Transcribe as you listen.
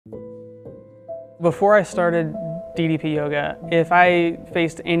Before I started DDP yoga, if I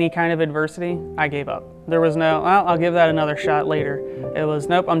faced any kind of adversity, I gave up. There was no, well, I'll give that another shot later. It was,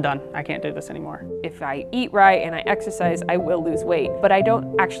 nope, I'm done. I can't do this anymore. If I eat right and I exercise, I will lose weight. But I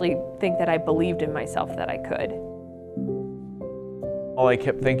don't actually think that I believed in myself that I could. All I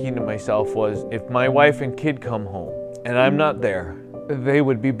kept thinking to myself was, if my wife and kid come home and I'm not there, they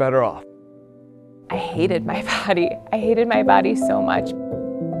would be better off. I hated my body. I hated my body so much.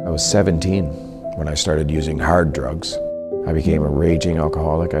 I was 17 when I started using hard drugs. I became a raging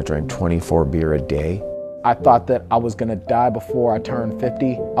alcoholic. I drank 24 beer a day. I thought that I was gonna die before I turned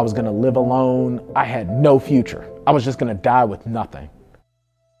 50. I was gonna live alone. I had no future. I was just gonna die with nothing.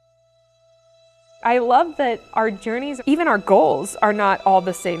 I love that our journeys, even our goals, are not all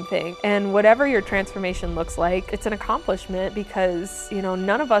the same thing. And whatever your transformation looks like, it's an accomplishment because,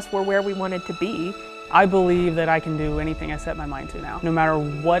 none of us were where we wanted to be. I believe that I can do anything I set my mind to now. No matter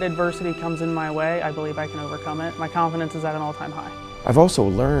what adversity comes in my way, I believe I can overcome it. My confidence is at an all-time high. I've also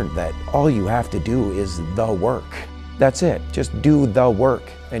learned that all you have to do is the work. That's it. Just do the work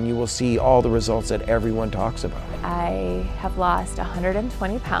and you will see all the results that everyone talks about. I have lost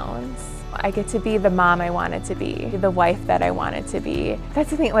 120 pounds. I get to be the mom I wanted to be, the wife that I wanted to be.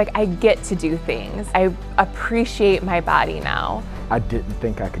 That's the thing, I get to do things. I appreciate my body now. I didn't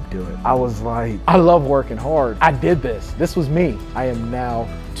think I could do it. I was like, I love working hard. I did this. This was me. I am now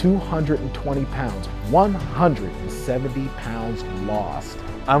 220 pounds, 170 pounds lost.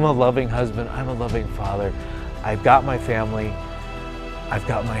 I'm a loving husband, I'm a loving father. I've got my family, I've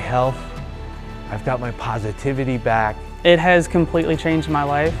got my health, I've got my positivity back. It has completely changed my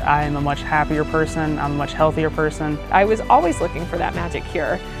life. I am a much happier person. I'm a much healthier person. I was always looking for that magic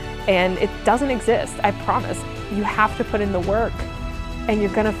cure, and it doesn't exist, I promise. You have to put in the work, and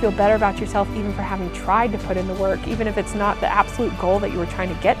you're gonna feel better about yourself even for having tried to put in the work, even if it's not the absolute goal that you were trying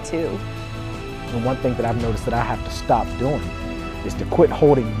to get to. And one thing that I've noticed that I have to stop doing is to quit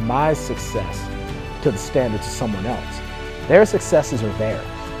holding my success to the standards of someone else. Their successes are theirs,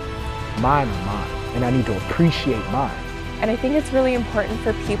 mine are mine, and I need to appreciate mine. And I think it's really important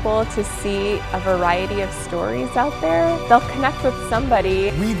for people to see a variety of stories out there. They'll connect with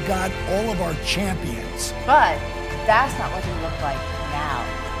somebody. We've got all of our champions. But that's not what they look like now.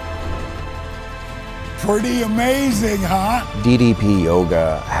 Pretty amazing, huh? DDP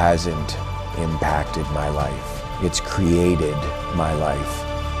yoga hasn't impacted my life. It's created my life.